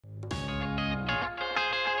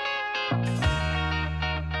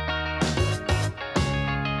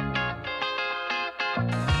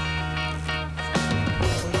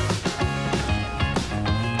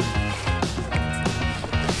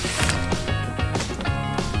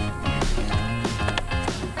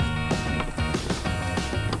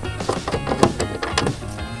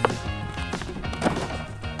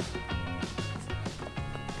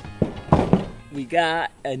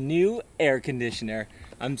got a new air conditioner.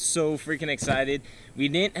 I'm so freaking excited. We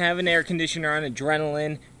didn't have an air conditioner on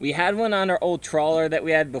Adrenaline. We had one on our old trawler that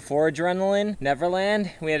we had before Adrenaline,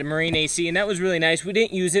 Neverland. We had a marine AC and that was really nice. We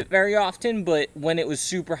didn't use it very often, but when it was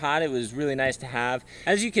super hot, it was really nice to have.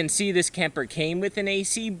 As you can see, this camper came with an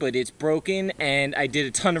AC, but it's broken, and I did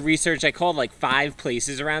a ton of research. I called like 5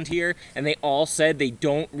 places around here and they all said they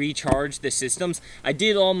don't recharge the systems. I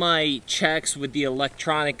did all my checks with the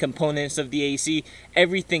electronic components of the AC.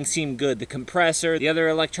 Everything seemed good. The compressor, the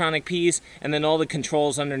other electronic piece, and then all the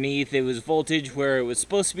controls underneath. It was voltage where it was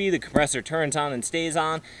supposed to be. The compressor turns on and stays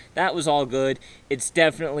on. That was all good. It's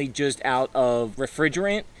definitely just out of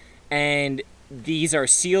refrigerant, and these are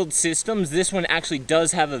sealed systems. This one actually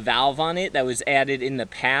does have a valve on it that was added in the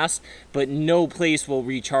past, but no place will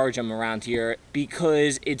recharge them around here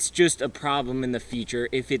because it's just a problem in the future.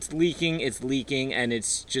 If it's leaking, and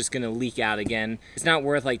it's just gonna leak out again. It's not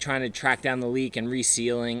worth like trying to track down the leak and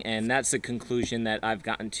resealing, and that's the conclusion that I've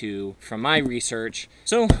gotten to from my research.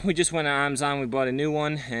 So we just went on Amazon, we bought a new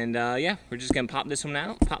one, and yeah, we're just gonna pop this one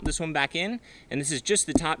out, pop this one back in, and this is just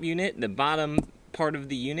the top unit. The bottom part of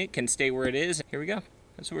the unit can stay where it is. Here we go.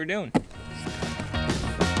 That's what we're doing.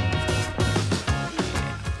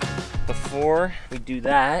 Before we do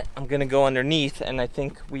that, I'm gonna go underneath, and I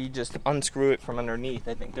think we just unscrew it from underneath.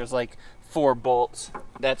 I think there's like 4 bolts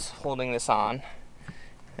that's holding this on,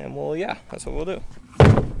 and well, yeah, that's what we'll do.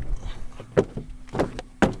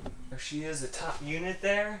 There she is, the top unit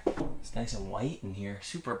there. It's nice and white in here,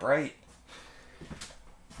 super bright.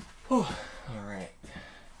 Whew. All right.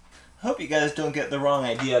 I hope you guys don't get the wrong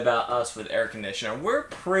idea about us with air conditioner. We're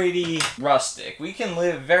pretty rustic. We can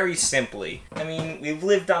live very simply. I mean, we've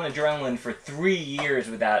lived on Adrenaline for 3 years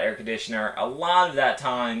without air conditioner. A lot of that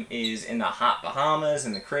time is in the hot Bahamas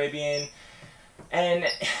and the Caribbean. And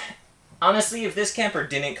honestly, if this camper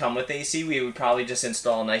didn't come with AC, we would probably just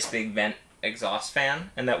install a nice big vent exhaust fan,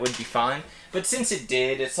 and that would be fine. But since it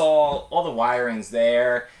did, it's all the wiring's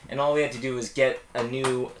there, and all we had to do was get a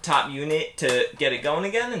new top unit to get it going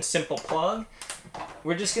again, and simple plug.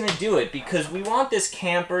 We're just gonna do it because we want this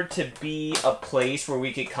camper to be a place where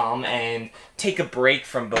we could come and take a break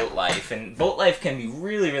from boat life, and boat life can be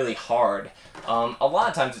really, really hard. A lot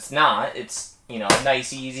of times it's not. It's, you know,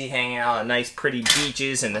 nice, easy hangout, nice, pretty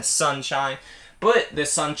beaches, and the sunshine. But the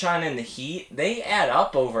sunshine and the heat, they add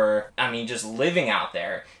up over, I mean, just living out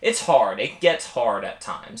there. It's hard. It gets hard at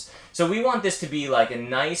times. So we want this to be like a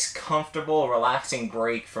nice, comfortable, relaxing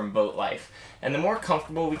break from boat life. And the more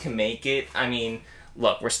comfortable we can make it, I mean,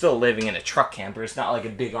 look, we're still living in a truck camper. It's not like a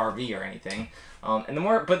big RV or anything. And the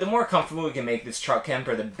more comfortable we can make this truck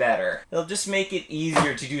camper, the better. It'll just make it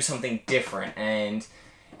easier to do something different and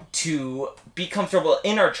to be comfortable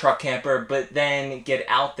in our truck camper, but then get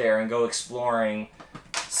out there and go exploring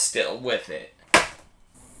still with it.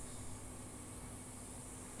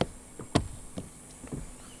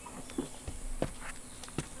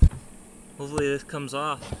 Hopefully this comes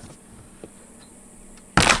off.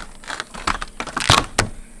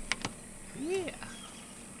 Yeah.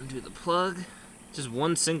 Undo the plug. Just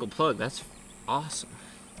one single plug. That's awesome.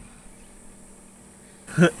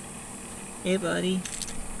 Hey, buddy.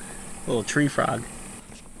 Little tree frog.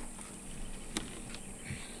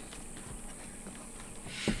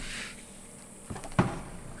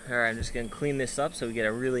 Alright, I'm just going to clean this up so we get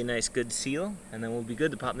a really nice good seal, and then we'll be good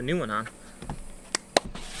to pop the new one on.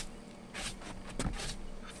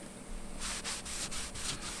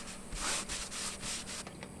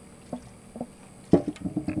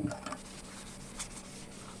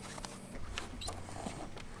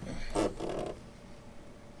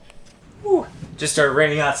 Just started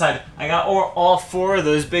raining outside. I got all 4 of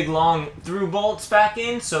those big long through bolts back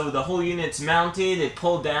in, so the whole unit's mounted. It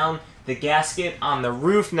pulled down the gasket on the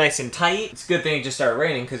roof nice and tight. It's a good thing it just started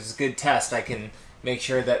raining because it's a good test. I can make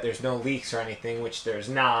sure that there's no leaks or anything, which there's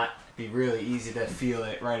not. It'd be really easy to feel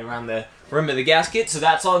it right around the rim of the gasket, so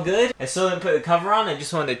that's all good. I still didn't put the cover on. I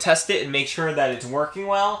just wanted to test it and make sure that it's working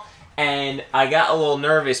well. And I got a little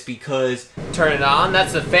nervous because turn it on,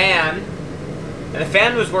 that's the fan. And the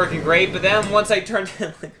fan was working great, but then once I turned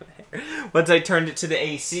it to the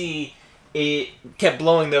AC, it kept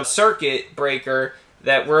blowing the circuit breaker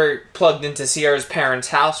that we're plugged into Sierra's parents'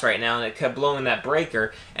 house right now, and it kept blowing that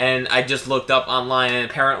breaker. And I just looked up online,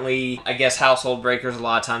 and apparently, I guess household breakers a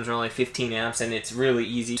lot of times are only 15 amps, and it's really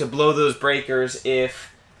easy to blow those breakers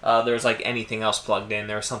if there's like anything else plugged in.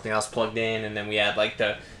 There was something else plugged in, and then we had like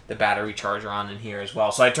the battery charger on in here as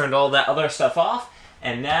well. So I turned all that other stuff off.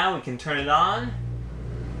 And now we can turn it on,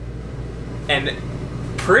 and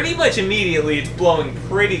pretty much immediately it's blowing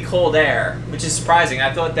pretty cold air, which is surprising.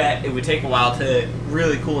 I thought that it would take a while to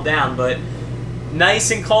really cool down, but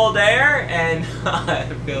nice and cold air, and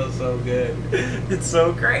it feels so good. It's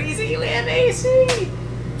so crazy. We have AC.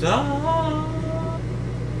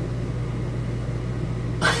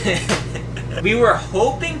 We were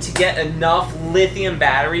hoping to get enough lithium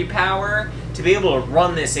battery power to be able to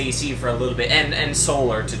run this AC for a little bit, and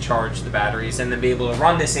solar to charge the batteries, and then be able to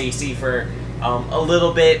run this AC for a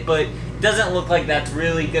little bit, but it doesn't look like that's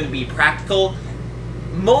really going to be practical.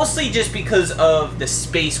 Mostly just because of the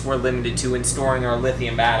space we're limited to in storing our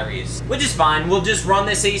lithium batteries. Which is fine, we'll just run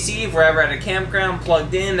this AC if we're ever at a campground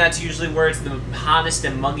plugged in. That's usually where it's the hottest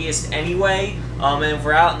and muggiest anyway. And if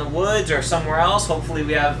we're out in the woods or somewhere else, hopefully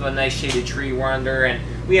we have a nice shaded tree we're under, and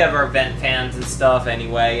we have our vent fans and stuff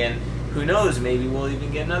anyway. And who knows, maybe we'll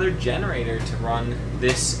even get another generator to run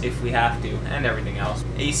this if we have to, and everything else.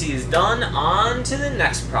 AC is done, on to the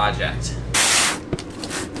next project.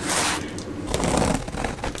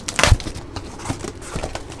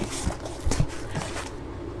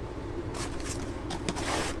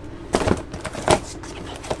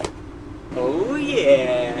 Oh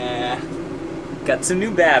yeah, got some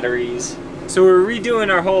new batteries. So we're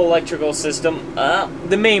redoing our whole electrical system,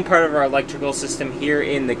 the main part of our electrical system here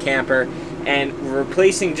in the camper, and we're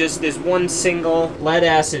replacing just this one single lead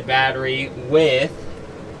acid battery with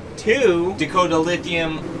 2 Dakota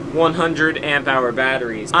lithium 100 amp hour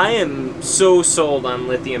batteries. I am so sold on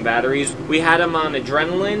lithium batteries. We had them on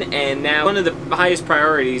adrenaline, and now one of the highest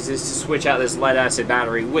priorities is to switch out this lead acid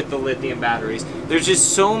battery with the lithium batteries. There's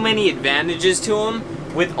just so many advantages to them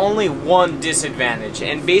with only one disadvantage,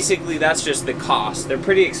 and basically that's just the cost. They're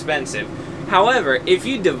pretty expensive. However, if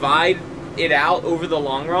you divide it out over the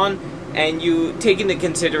long run and you take into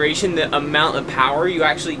consideration the amount of power you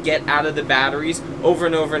actually get out of the batteries over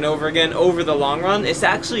and over and over again over the long run, it's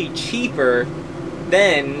actually cheaper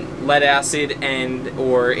than lead acid and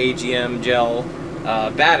or AGM gel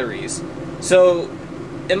batteries. So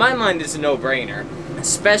in my mind, it's a no-brainer,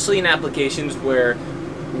 especially in applications where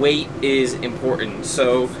weight is important.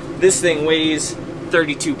 So this thing weighs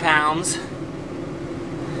 32 pounds,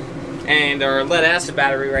 and our lead acid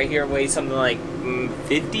battery right here weighs something like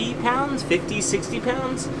 50 pounds, 50, 60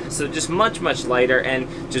 pounds. So just much lighter, and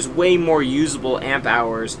just way more usable amp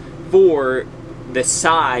hours for the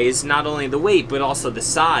size, not only the weight, but also the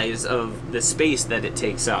size of the space that it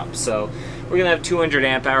takes up. So we're gonna have 200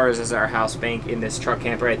 amp hours as our house bank in this truck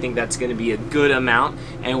camper. I think that's gonna be a good amount,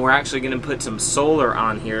 and we're actually gonna put some solar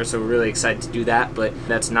on here, so we're really excited to do that, but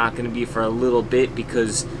that's not gonna be for a little bit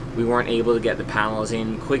because we weren't able to get the panels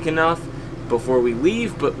in quick enough before we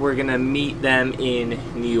leave, but we're gonna meet them in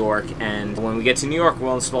New York, and when we get to New York,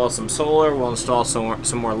 we'll install some solar, we'll install some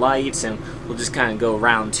more lights, and we'll just kind of go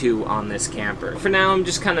round 2 on this camper. For now, I'm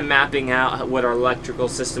just kind of mapping out what our electrical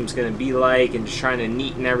system's gonna be like and just trying to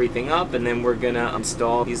neaten everything up, and then we're gonna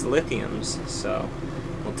install these lithiums. So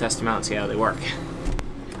we'll test them out and see how they work.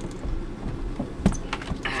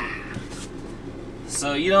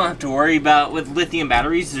 So you don't have to worry about, with lithium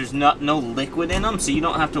batteries, there's no liquid in them, so you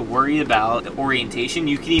don't have to worry about the orientation.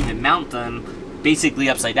 You can even mount them basically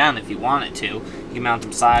upside down if you wanted to. You can mount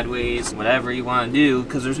them sideways, whatever you want to do,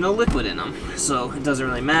 because there's no liquid in them. So it doesn't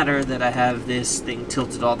really matter that I have this thing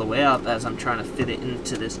tilted all the way up as I'm trying to fit it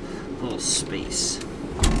into this little space.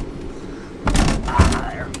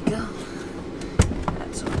 There we go.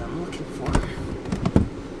 That's what I'm looking for.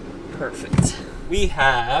 Perfect. We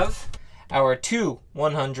have our 2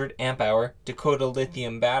 100 amp hour Dakota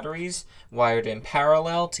lithium batteries wired in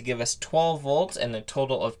parallel to give us 12 volts and a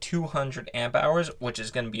total of 200 amp hours, which is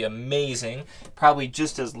going to be amazing. Probably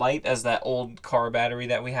just as light as that old car battery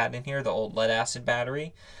that we had in here, the old lead acid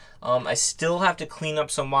battery. I still have to clean up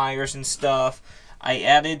some wires and stuff. I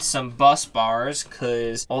added some bus bars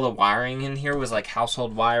because all the wiring in here was like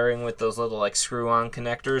household wiring with those little like screw-on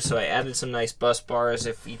connectors. So I added some nice bus bars.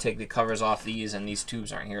 If you take the covers off these and these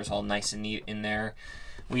tubes aren't here, it's all nice and neat in there.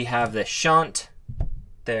 We have the shunt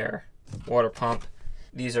there, water pump.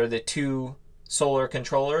 These are the 2 solar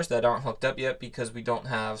controllers that aren't hooked up yet because we don't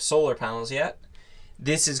have solar panels yet.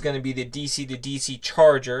 This is going to be the DC to DC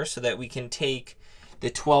charger so that we can take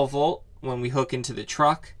the 12 volt when we hook into the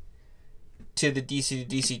truck to the DC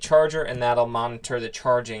to DC charger, and that'll monitor the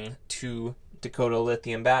charging to Dakota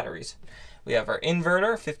lithium batteries. We have our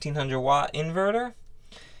inverter, 1500 watt inverter,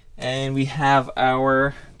 and we have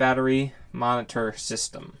our battery monitor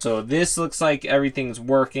system. So this looks like everything's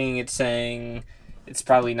working. It's saying it's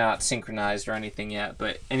probably not synchronized or anything yet,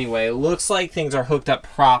 but anyway, it looks like things are hooked up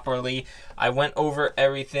properly. I went over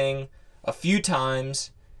everything a few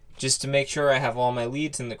times just to make sure I have all my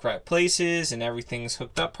leads in the correct places and everything's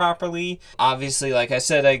hooked up properly. Obviously, like I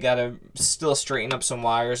said, I gotta still straighten up some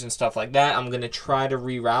wires and stuff like that. I'm gonna try to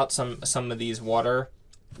reroute some of these water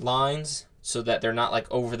lines so that they're not like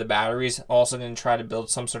over the batteries. Also gonna try to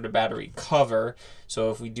build some sort of battery cover,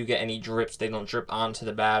 so if we do get any drips, they don't drip onto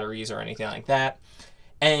the batteries or anything like that.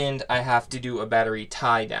 And I have to do a battery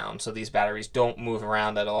tie down so these batteries don't move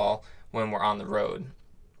around at all when we're on the road.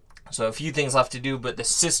 So a few things left to do, but the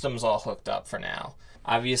system's all hooked up for now.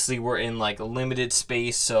 Obviously, we're in like a limited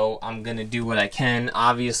space, so I'm gonna do what I can.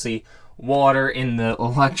 Obviously, water in the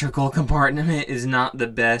electrical compartment is not the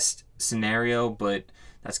best scenario, but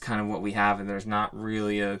that's kind of what we have, and there's not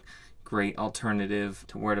really a great alternative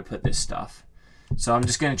to where to put this stuff. So I'm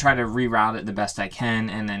just gonna try to reroute it the best I can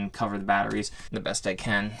and then cover the batteries the best I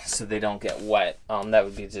can so they don't get wet. That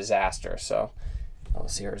would be a disaster, so. Oh,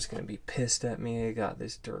 Sierra's gonna be pissed at me. I got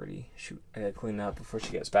this dirty. Shoot, I gotta clean that up before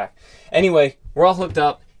she gets back. Anyway, we're all hooked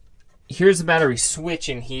up. Here's the battery switch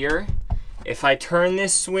in here. If I turn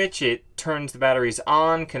this switch, it turns the batteries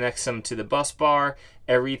on, connects them to the bus bar,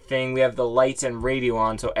 everything. We have the lights and radio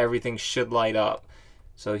on, so everything should light up.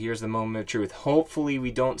 So here's the moment of truth. Hopefully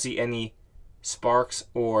we don't see any sparks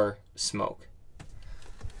or smoke.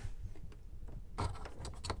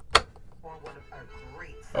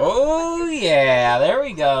 Oh yeah, there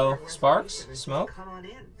we go. Sparks, smoke.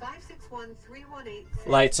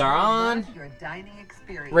 Lights are on.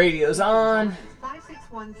 Radio's on.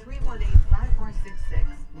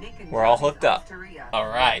 We're all hooked up. All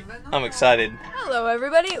right, I'm excited. Hello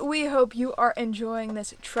everybody, we hope you are enjoying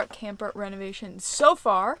this truck camper renovation so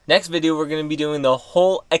far. Next video we're going to be doing the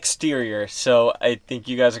whole exterior, so I think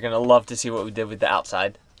you guys are going to love to see what we did with the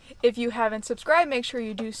outside. If you haven't subscribed, make sure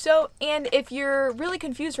you do so. And if you're really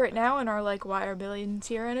confused right now and are like, why are Billy and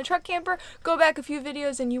Sierra in a truck camper? Go back a few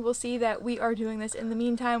videos and you will see that we are doing this in the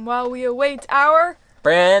meantime while we await our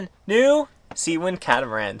brand new Seawind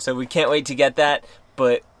catamaran. So we can't wait to get that,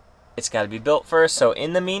 but it's got to be built first. So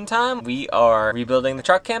in the meantime, we are rebuilding the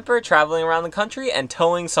truck camper, traveling around the country, and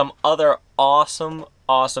towing some other awesome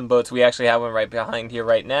boats. We actually have one right behind here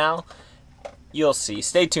right now. You'll see.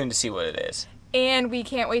 Stay tuned to see what it is. And we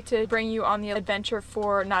can't wait to bring you on the adventure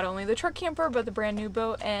for not only the truck camper, but the brand new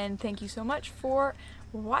boat. And thank you so much for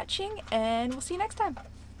watching, and we'll see you next time.